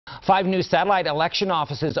5 new satellite election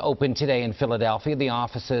offices open today in Philadelphia. The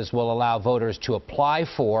offices will allow voters to apply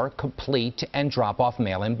for, complete, and drop off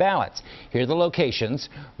mail-in ballots. Here are the locations: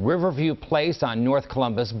 Riverview Place on North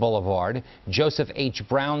Columbus Boulevard, Joseph H.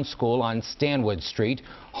 Brown School on Stanwood Street,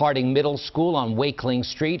 Harding Middle School on Wakeling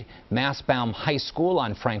Street, Mastbaum High School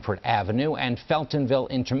on Frankfort Avenue, and Feltonville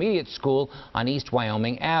Intermediate School on East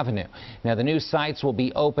Wyoming Avenue. Now, the new sites will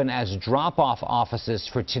be open as drop-off offices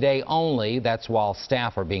for today only. That's while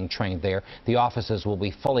staff are being trained there. The offices will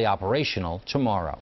be fully operational tomorrow.